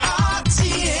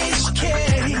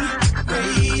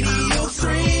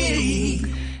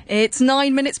It's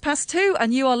 9 minutes past 2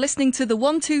 and you are listening to the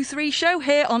 123 show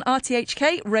here on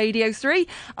RTHK Radio 3.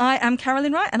 I am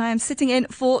Carolyn Wright and I am sitting in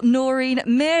for Noreen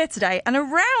Mir today. And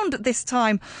around this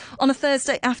time on a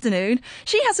Thursday afternoon,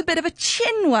 she has a bit of a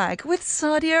chin wag with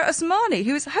Sadia Osmani,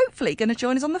 who is hopefully going to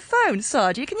join us on the phone.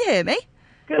 Sadia, can you hear me?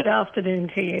 Good afternoon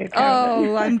to you, Carolyn.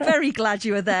 Oh, I'm very glad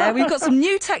you are there. We've got some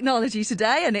new technology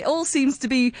today and it all seems to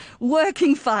be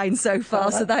working fine so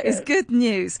far, so that is good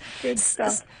news. Good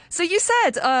stuff. So you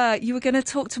said you were going to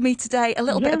talk to me today a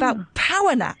little bit about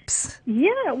power naps.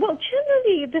 Yeah, well,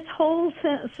 generally this whole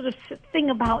sort of thing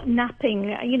about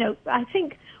napping, I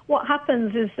think what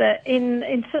happens is that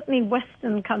in certainly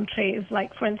Western countries,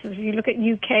 like for instance, if you look at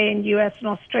UK and US and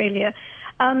Australia,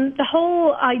 the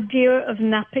whole idea of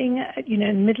napping, in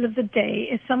the middle of the day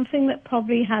is something that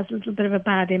probably has a little bit of a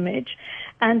bad image.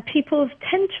 And people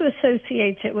tend to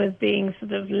associate it with being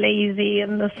sort of lazy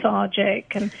and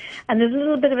lethargic, and there's a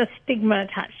little bit of a stigma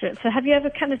attached to it. So have you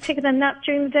ever kind of taken a nap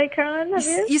during the day, Caroline? Have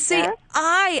you? You see, yeah?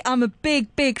 I am a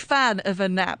big fan of a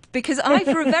nap because I,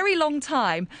 for a very long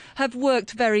time, have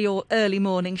worked very early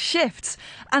morning shifts.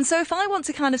 And so if I want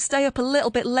to kind of stay up a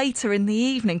little bit later in the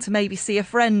evening to maybe see a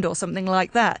friend or something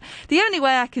like that, the only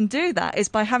way I can do that is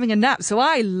by having a nap. So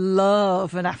I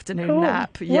love an afternoon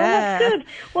nap. Well, yeah. That's good.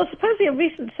 Well, supposedly a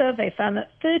recent survey found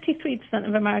that 33%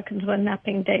 of Americans were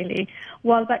napping daily,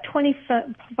 while about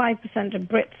 25% of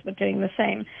Brits were doing the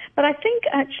same. But I think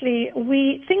actually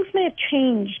things may have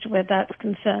changed where that's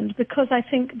concerned, because I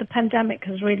think the pandemic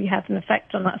has really had an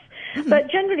effect on us. Mm-hmm. But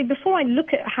generally, before I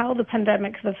look at how the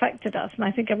pandemic has affected us, and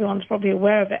I think everyone's probably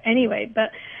aware of it anyway,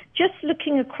 but just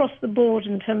looking across the board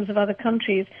in terms of other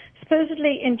countries,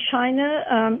 supposedly in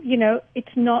China,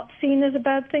 it's not seen as a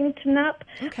bad thing to nap,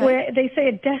 where they say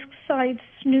a desk-side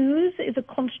snooze is a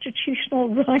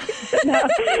constitutional right. now,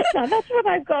 that's what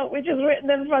I've got, which is written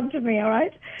in front of me, all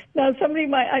right? Now, somebody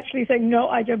might actually say, no,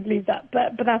 I don't believe that,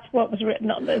 but that's what was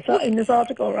written on this in this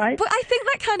article, right? But I think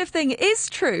that kind of thing is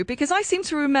true, because I seem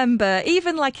to remember,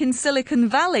 even like in Silicon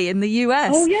Valley in the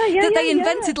US, that they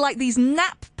invented like these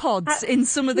nap pods in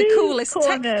some of the coolest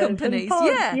tech companies.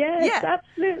 Yes,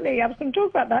 absolutely. I was going to talk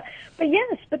about that. But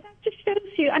that just shows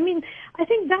you, I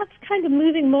think that's kind of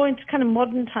moving more into kind of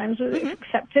modern times where it's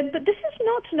accepted. But this is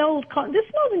not this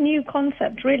is not a new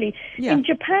concept, really. Yeah. In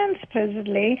Japan,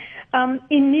 supposedly,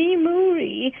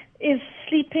 inimuri is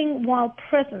sleeping while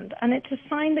present, and it's a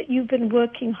sign that you've been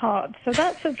working hard. So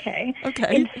that's okay.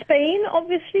 In Spain,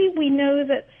 obviously, we know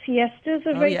that siestas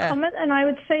are very common, and I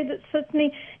would say that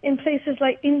certainly in places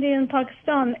like India and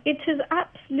Pakistan, it is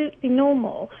absolutely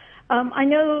normal. I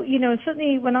know,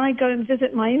 certainly when I go and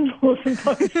visit my in-laws in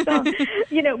Pakistan,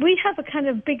 we have a kind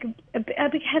of big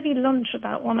heavy lunch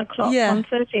about 1 o'clock,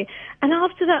 1:30. And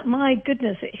after that, my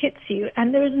goodness, it hits you.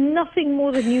 And there is nothing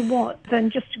more than you want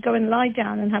than just to go and lie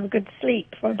down and have a good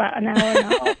sleep for about an hour and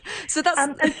a half. So that's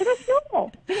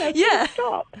normal.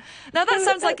 Stop. Now that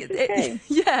sounds like,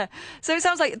 So it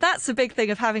sounds like that's a big thing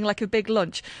of having like a big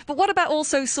lunch. But what about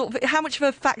also sort of, how much of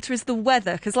a factor is the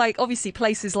weather? Because like obviously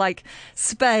places like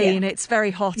Spain, it's very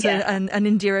hot, and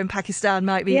India and Pakistan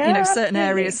might be, certain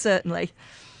areas, certainly.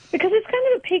 Because it's kind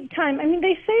of a peak time.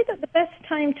 They say that the best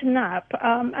time to nap,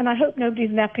 and I hope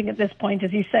nobody's napping at this point,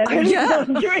 as you said,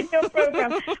 during your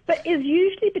program, but is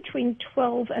usually between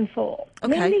 12 and 4.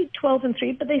 Maybe 12 and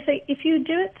 3, but they say if you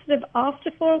do it sort of after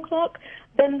 4 o'clock,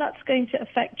 then that's going to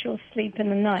affect your sleep in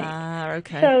the night.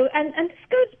 So, and this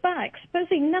goes back.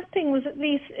 Supposedly napping was at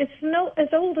least, it's not as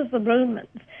old as the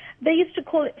Romans. They used to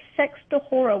call it sexta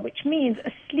hora, which means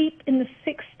a sleep in the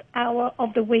 6th hour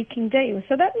of the waking day.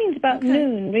 So that means about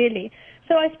noon, really.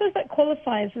 So I suppose that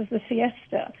qualifies as the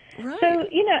siesta. Right. So,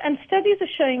 and studies are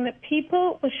showing that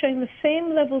people were showing the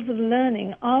same levels of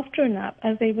learning after a nap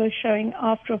as they were showing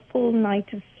after a full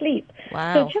night of sleep.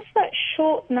 Wow. So just that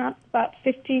short nap, about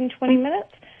 15, 20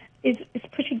 minutes, is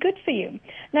pretty good for you.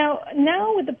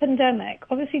 Now with the pandemic,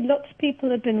 obviously lots of people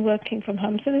have been working from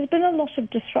home, so there's been a lot of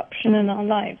disruption in our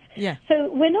lives. Yeah. So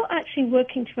we're not actually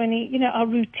working to any, our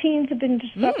routines have been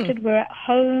disrupted. We're at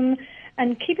home,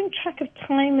 and keeping track of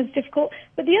time is difficult.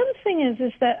 But the other thing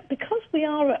is that because we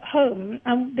are at home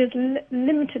and there's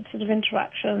limited sort of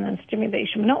interaction and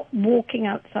stimulation, we're not walking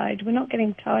outside, we're not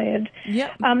getting tired.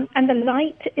 Yep. And the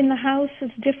light in the house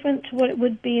is different to what it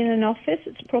would be in an office.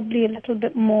 It's probably a little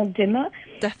bit more dimmer.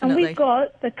 Definitely. And we've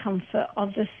got the comfort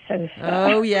of the sofa.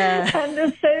 Oh, yeah. And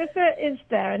the sofa is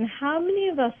there. And how many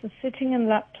of us are sitting in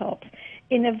laptops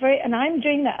and I'm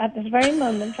doing that at this very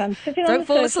moment. I'm sitting on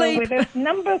the sofa with a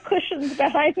number of cushions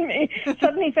behind me.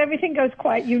 Suddenly, if everything goes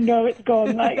quiet, it's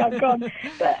gone. Like I'm gone.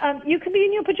 But you can be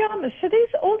in your pajamas. So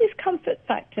all these comfort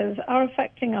factors are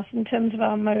affecting us in terms of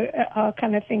our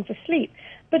kind of thing for sleep.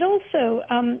 But also,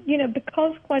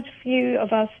 because quite a few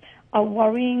of us are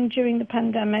worrying during the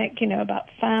pandemic, about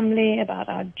family, about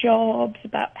our jobs,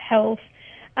 about health,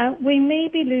 we may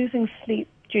be losing sleep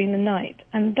during the night,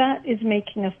 and that is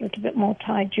making us a little bit more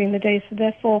tired during the day, so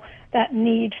therefore that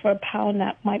need for a power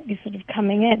nap might be sort of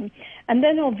coming in. And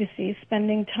then obviously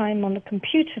spending time on the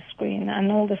computer screen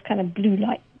and all this kind of blue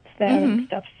light there and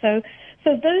stuff. So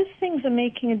those things are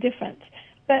making a difference.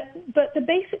 But the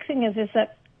basic thing is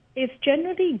that it's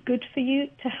generally good for you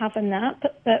to have a nap,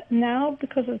 but now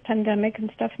because of the pandemic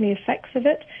and stuff and the effects of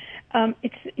it,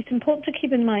 it's important to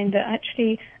keep in mind that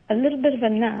actually a little bit of a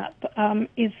nap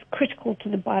is critical to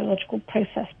the biological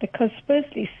process, because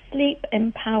supposedly sleep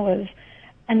empowers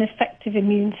an effective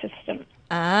immune system.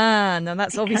 Now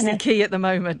that's obviously key at the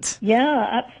moment.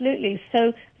 Yeah, absolutely.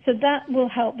 So that will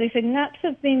help. They say naps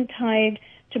have been tied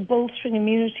to bolstering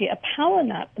immunity. A power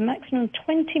nap, the maximum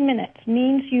 20 minutes,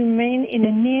 means you remain in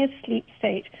a near sleep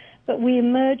state, but we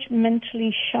emerge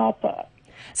mentally sharper.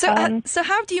 So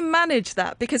how do you manage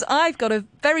that? Because I've got a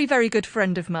very, very good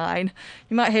friend of mine.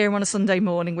 You might hear him on a Sunday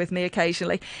morning with me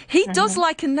occasionally. He does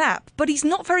like a nap, but he's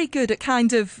not very good at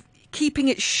kind of keeping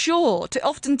it short. It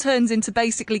often turns into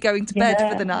basically going to bed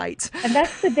for the night. And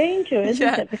that's the danger,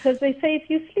 isn't it? Because they say if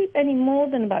you sleep any more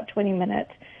than about 20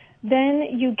 minutes, then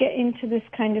you get into this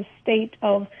kind of state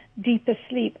of deeper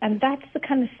sleep, and that's the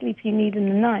kind of sleep you need in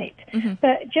the night.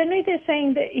 But generally they're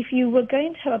saying that if you were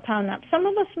going to have a power nap, some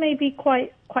of us may be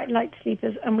quite light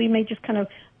sleepers, and we may just kind of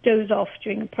doze off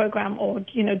during a program, or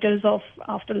doze off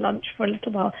after lunch for a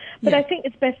little while. But I think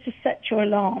it's best to set your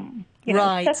alarm.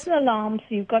 Set an alarm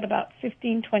so you've got about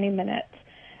 15-20 minutes.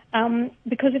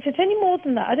 Because if it's any more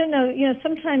than that, I don't know,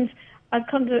 sometimes I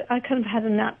kind of had a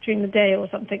nap during the day or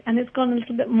something, and it's gone a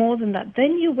little bit more than that.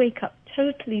 Then you wake up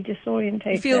totally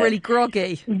disorientated. You feel really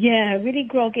groggy. Yeah, really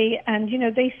groggy. And,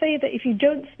 they say that if you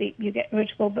don't sleep, you get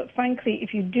irritable. But frankly,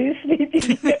 if you do sleep,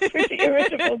 you get pretty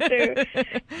irritable too.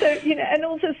 So, and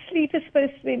also sleep is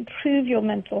supposed to improve your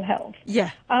mental health.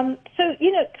 Yeah. So,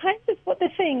 kind of what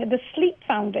they're saying, the Sleep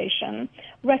Foundation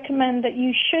recommend that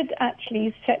you should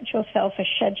actually set yourself a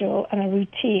schedule and a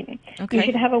routine. Okay. You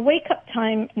should have a wake-up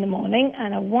time in the morning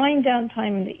and a wind-down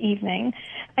time in the evening.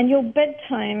 And your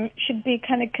bedtime should be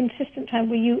kind of consistent time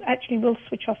where you actually will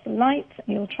switch off the lights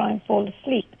and you'll try and fall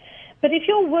asleep. But if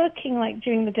you're working like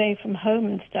during the day from home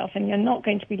and stuff, and you're not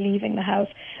going to be leaving the house,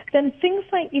 then things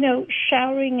like,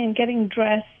 showering and getting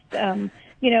dressed,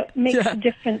 makes a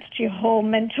difference to your whole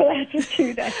mental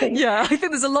attitude, I think. Yeah, I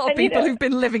think there's a lot of people who've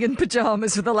been living in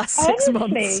pyjamas for the last 6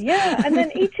 months. Yeah, and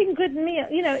then eating good meal,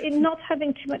 in not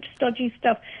having too much stodgy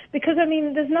stuff. Because,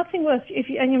 there's nothing worse,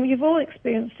 you've all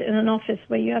experienced it in an office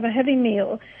where you have a heavy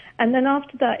meal, and then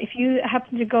after that, if you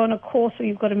happen to go on a course or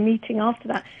you've got a meeting after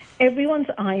that, everyone's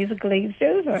eyes are glazed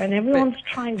over, and everyone's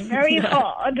trying very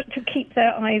hard to keep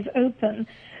their eyes open.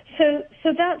 So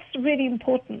that's really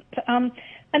important. And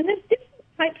there's different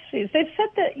types of foods. They've said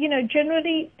that,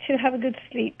 generally to have a good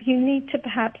sleep, you need to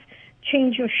perhaps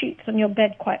change your sheets on your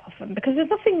bed quite often, because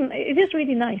it is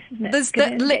really nice, isn't it?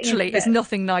 There literally is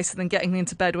nothing nicer than getting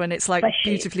into bed when it's like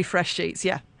beautifully fresh sheets.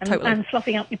 Yeah, totally. And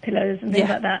fluffing up your pillows and things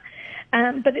like that.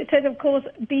 But it says, of course,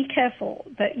 be careful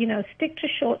that, stick to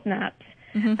short naps.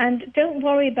 And don't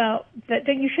worry about that.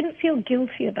 You shouldn't feel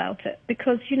guilty about it,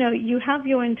 because, you have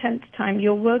your intense time.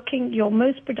 You're working, you're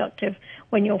most productive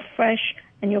when you're fresh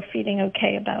and you're feeling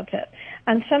okay about it.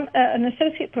 And an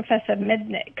associate professor,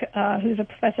 Mednick, who's a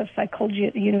professor of psychology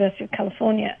at the University of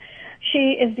California,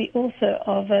 she is the author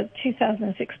of a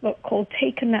 2006 book called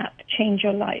Take a Nap, Change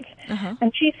Your Life.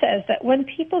 And she says that when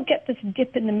people get this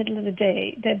dip in the middle of the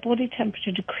day, their body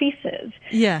temperature decreases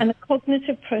and the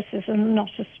cognitive process is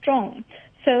not as strong.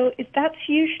 So that's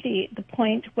usually the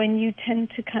point when you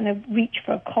tend to kind of reach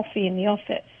for a coffee in the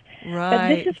office. Right. But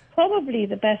this is probably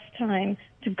the best time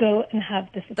to go and have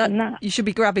this nap. You should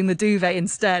be grabbing the duvet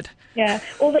instead. Yeah,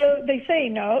 although they say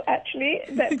no, actually,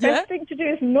 the best thing to do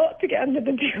is not to get under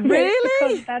the duvet. Really?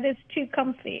 Because that is too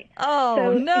comfy. Oh,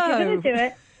 so no. if you're going to do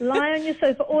it, lie on your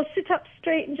sofa or sit up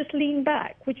straight and just lean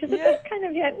back, which is a bit kind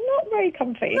of, not very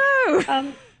comfy.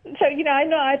 No. So,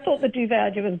 I thought the duvet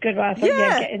idea was good. Right? I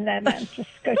thought, get in there, man, just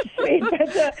go to sleep.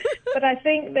 But I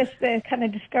think they're kind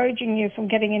of discouraging you from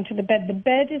getting into the bed. The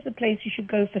bed is the place you should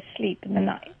go for sleep in the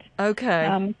night. Okay.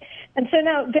 And so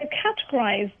now they've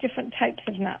categorized different types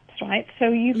of naps, right? So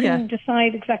you can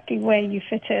decide exactly where you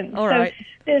fit in. All right.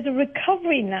 There's a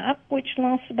recovery nap, which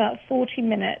lasts about 40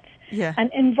 minutes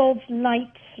and involves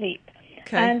light sleep.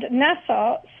 Okay. And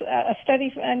NASA, a study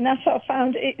from NASA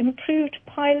found it improved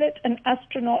pilot and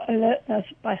astronaut alertness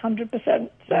by 100%.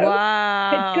 So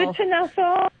Wow. it's good to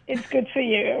NASA, it's good for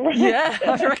you. Right? Yeah,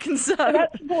 I reckon so. So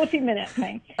that's a 40-minute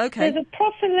thing. Okay. There's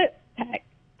a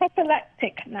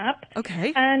prophylactic nap.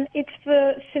 Okay. And it's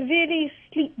for severely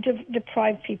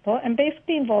sleep-deprived people and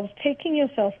basically involves taking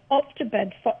yourself off to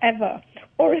bed forever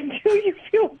or until you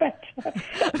feel better.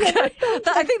 Okay.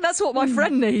 I think that's what my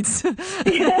friend needs.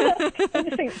 Yeah, I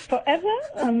just think forever.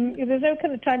 There's no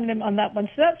kind of time limit on that one.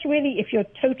 So that's really if you're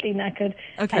totally knackered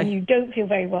and you don't feel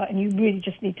very well and you really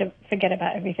just need to forget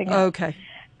about everything else. Okay.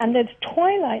 And there's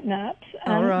twilight naps.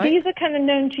 And these are kind of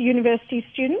known to university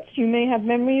students. You may have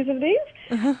memories of these.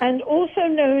 And also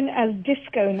known as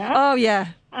disco naps. Oh, yeah.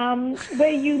 Where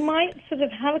you might sort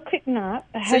of have a quick nap.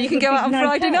 So you can go out on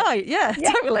Friday night. Yeah,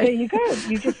 totally. There you go.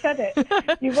 You just said it.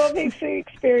 You've obviously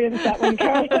experienced that one,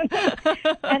 Carolyn.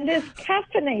 And there's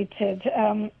caffeinated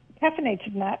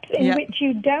naps in which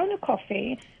you down a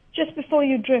coffee just before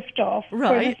you drift off for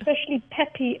an especially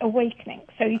peppy awakening.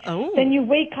 So then you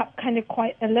wake up kind of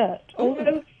quite alert.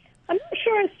 Although I'm not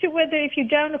sure as to whether if you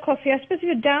down a coffee, I suppose if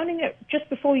you're downing it just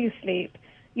before you sleep,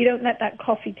 you don't let that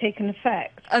coffee take an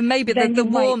effect. And maybe the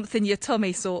warmth in your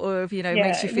tummy sort of,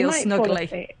 makes you feel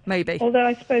snuggly. Maybe. Although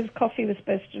I suppose coffee was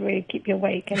supposed to really keep you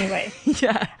awake anyway.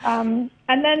 Yeah. And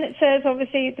then it says,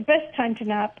 obviously, the best time to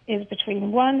nap is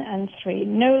between 1 and 3,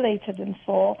 no later than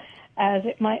 4, as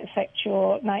it might affect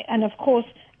your night. And, of course,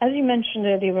 as you mentioned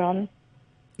earlier on,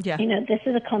 this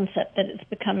is a concept that is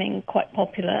becoming quite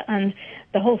popular, and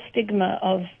the whole stigma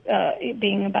of it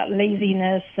being about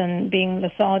laziness and being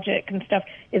lethargic and stuff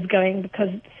is going because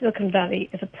Silicon Valley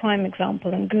is a prime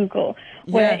example, and Google,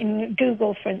 where in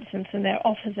Google, for instance, in their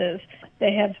offices,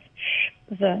 they have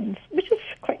zones, which is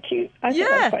quite cute. I think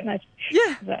that's quite nice.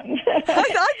 Zone.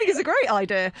 I think it's a great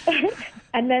idea.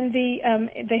 And then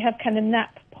they have kind of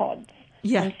nap pods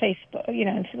on Facebook,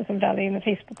 in Silicon Valley, in the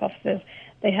Facebook offices.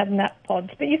 They have nap pods.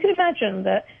 But you can imagine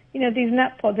that, these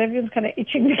nap pods, everyone's kind of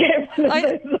itching to get one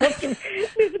of those.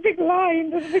 There's a big line.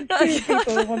 There's a big queue of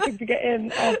people wanting to get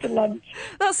in after lunch.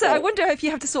 That's it. I wonder if you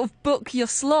have to sort of book your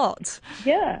slot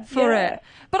for it.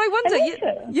 But I wonder...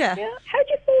 How do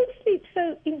you fall asleep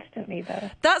so instantly, though?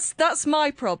 That's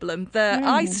my problem.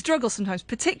 I struggle sometimes,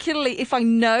 particularly if I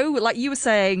know, like you were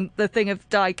saying, the thing of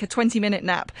like a 20-minute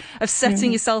nap, of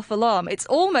setting yourself alarm. It's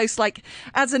almost like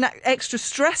adds an extra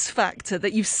stress factor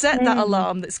that you've set that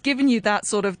alarm that's given you that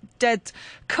sort of dead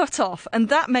cut-off, and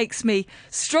that makes me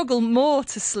struggle more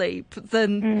to sleep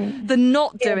than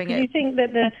not doing it. Do you think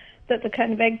that the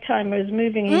kind of egg timer is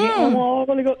moving and you think, I've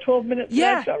only got 12 minutes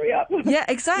left, hurry up. Yeah,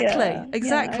 exactly.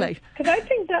 Because I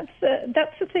think that's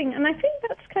the thing. And I think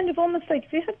that's kind of almost like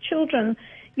if you have children,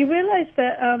 you realize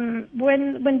that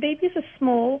when babies are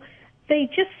small, they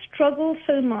just struggle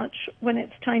so much when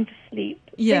it's time to sleep.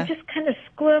 Yeah. They just kind of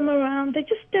squirm around. They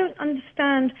just don't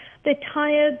understand. They're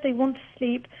tired, they want to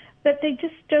sleep, but they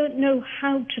just don't know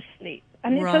how to sleep.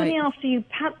 And it's only after you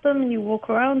pat them and you walk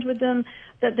around with them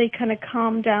that they kind of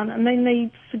calm down, and then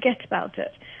they forget about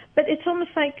it. But it's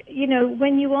almost like,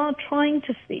 when you are trying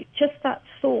to sleep, just that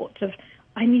thought of,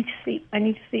 I need to sleep,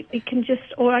 it can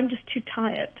just, or I'm just too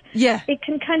tired. Yeah. It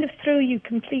can kind of throw you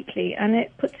completely, and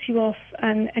it puts you off,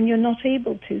 and you're not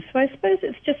able to. So I suppose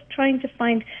it's just trying to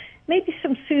find maybe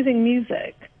some soothing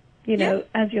music,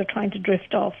 as you're trying to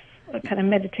drift off, a kind of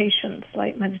meditation,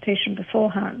 slight meditation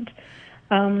beforehand,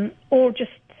 or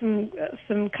just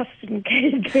some custard and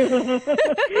cake will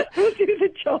do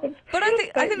the job. But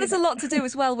I think there's a lot to do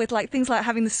as well with things like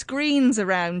having the screens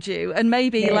around you, and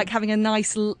maybe having a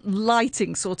nice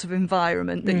lighting sort of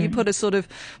environment that you put a sort of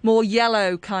more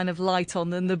yellow kind of light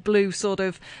on than the blue sort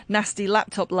of nasty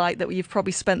laptop light that you've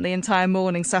probably spent the entire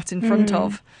morning sat in front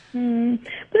of. But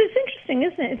it's interesting,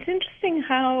 isn't it? It's interesting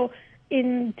how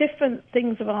in different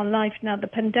things of our life now, the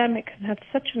pandemic has had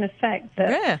such an effect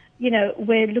that,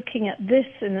 we're looking at this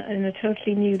in a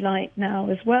totally new light now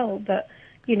as well, that,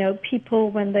 people,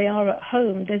 when they are at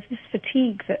home, there's this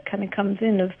fatigue that kind of comes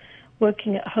in of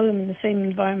working at home in the same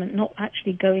environment, not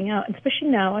actually going out, and especially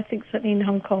now, I think certainly in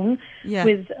Hong Kong,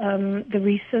 with the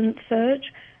recent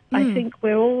surge. I think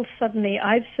we're all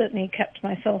I've certainly kept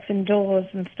myself indoors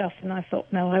and stuff, and I thought,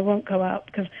 no, I won't go out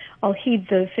because I'll heed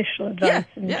the official advice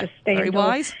and just stay very indoors.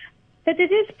 Wise. But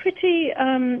it is pretty,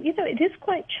 it is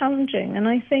quite challenging, and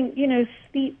I think,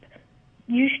 sleep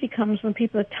usually comes when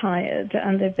people are tired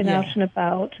and they've been out and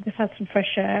about, they've had some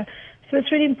fresh air. So it's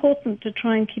really important to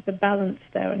try and keep a balance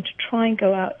there and to try and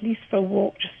go out at least for a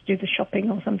walk, just to do the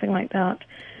shopping or something like that.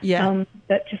 Yeah.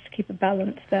 That just to keep a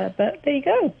balance there. But there you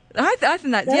go. I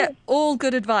think that's all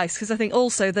good advice, because I think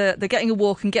also the getting a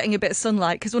walk and getting a bit of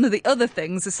sunlight, because one of the other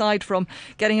things, aside from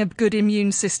getting a good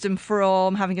immune system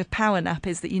from having a power nap,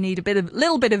 is that you need a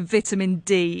little bit of vitamin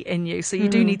D in you. So you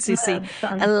do need to see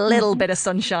a little bit of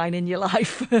sunshine in your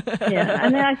life. Yeah,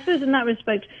 and I suppose in that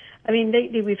respect, I mean,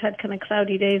 lately we've had kind of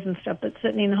cloudy days and stuff, but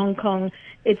certainly in Hong Kong,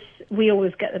 we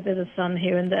always get a bit of sun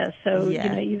here and there. So,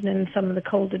 even in some of the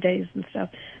colder days and stuff.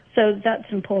 So that's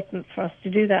important for us to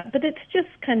do that. But it's just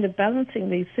kind of balancing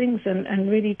these things and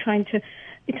really trying to,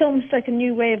 it's almost like a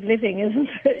new way of living, isn't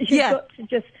it? You've got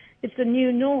to it's the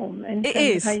new norm in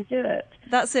terms of how you do it.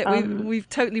 That's it. We've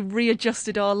totally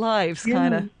readjusted our lives,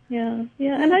 kind of. Yeah.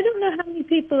 And I don't know how many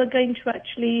people are going to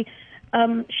actually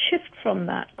shift from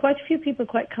that. Quite a few people are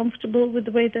quite comfortable with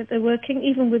the way that they're working,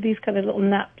 even with these kind of little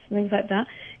naps and things like that.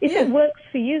 If it works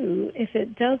for you, if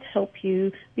it does help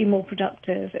you be more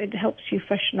productive, it helps you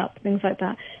freshen up, things like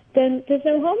that, then there's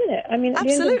no harm in it. I mean, at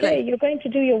the end of the day, you're going to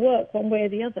do your work one way or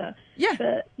the other. Yeah.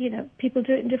 But, people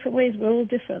do it in different ways. We're all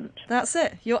different. That's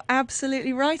it. You're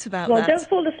absolutely right about that. Well, don't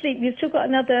fall asleep. You've still got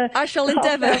another I shall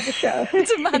endeavour the show.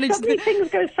 to manage if suddenly things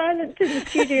go silent in the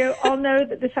studio, I'll know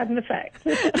that this had an effect.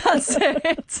 That's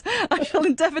it. I shall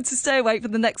endeavour to stay awake for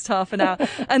the next half an hour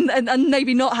and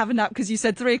maybe not have a nap, because you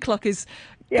said 3 o'clock is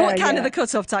kind of the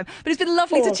cut-off time. But it's been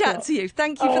lovely to chat to you.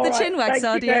 Thank you for the chin wag,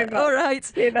 Sadia. All right.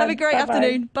 Have a great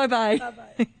afternoon. Bye-bye. Bye-bye.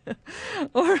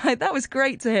 All right, that was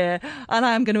great to hear. And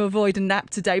I am going to avoid a nap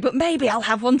today, but maybe I'll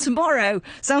have one tomorrow.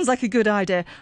 Sounds like a good idea.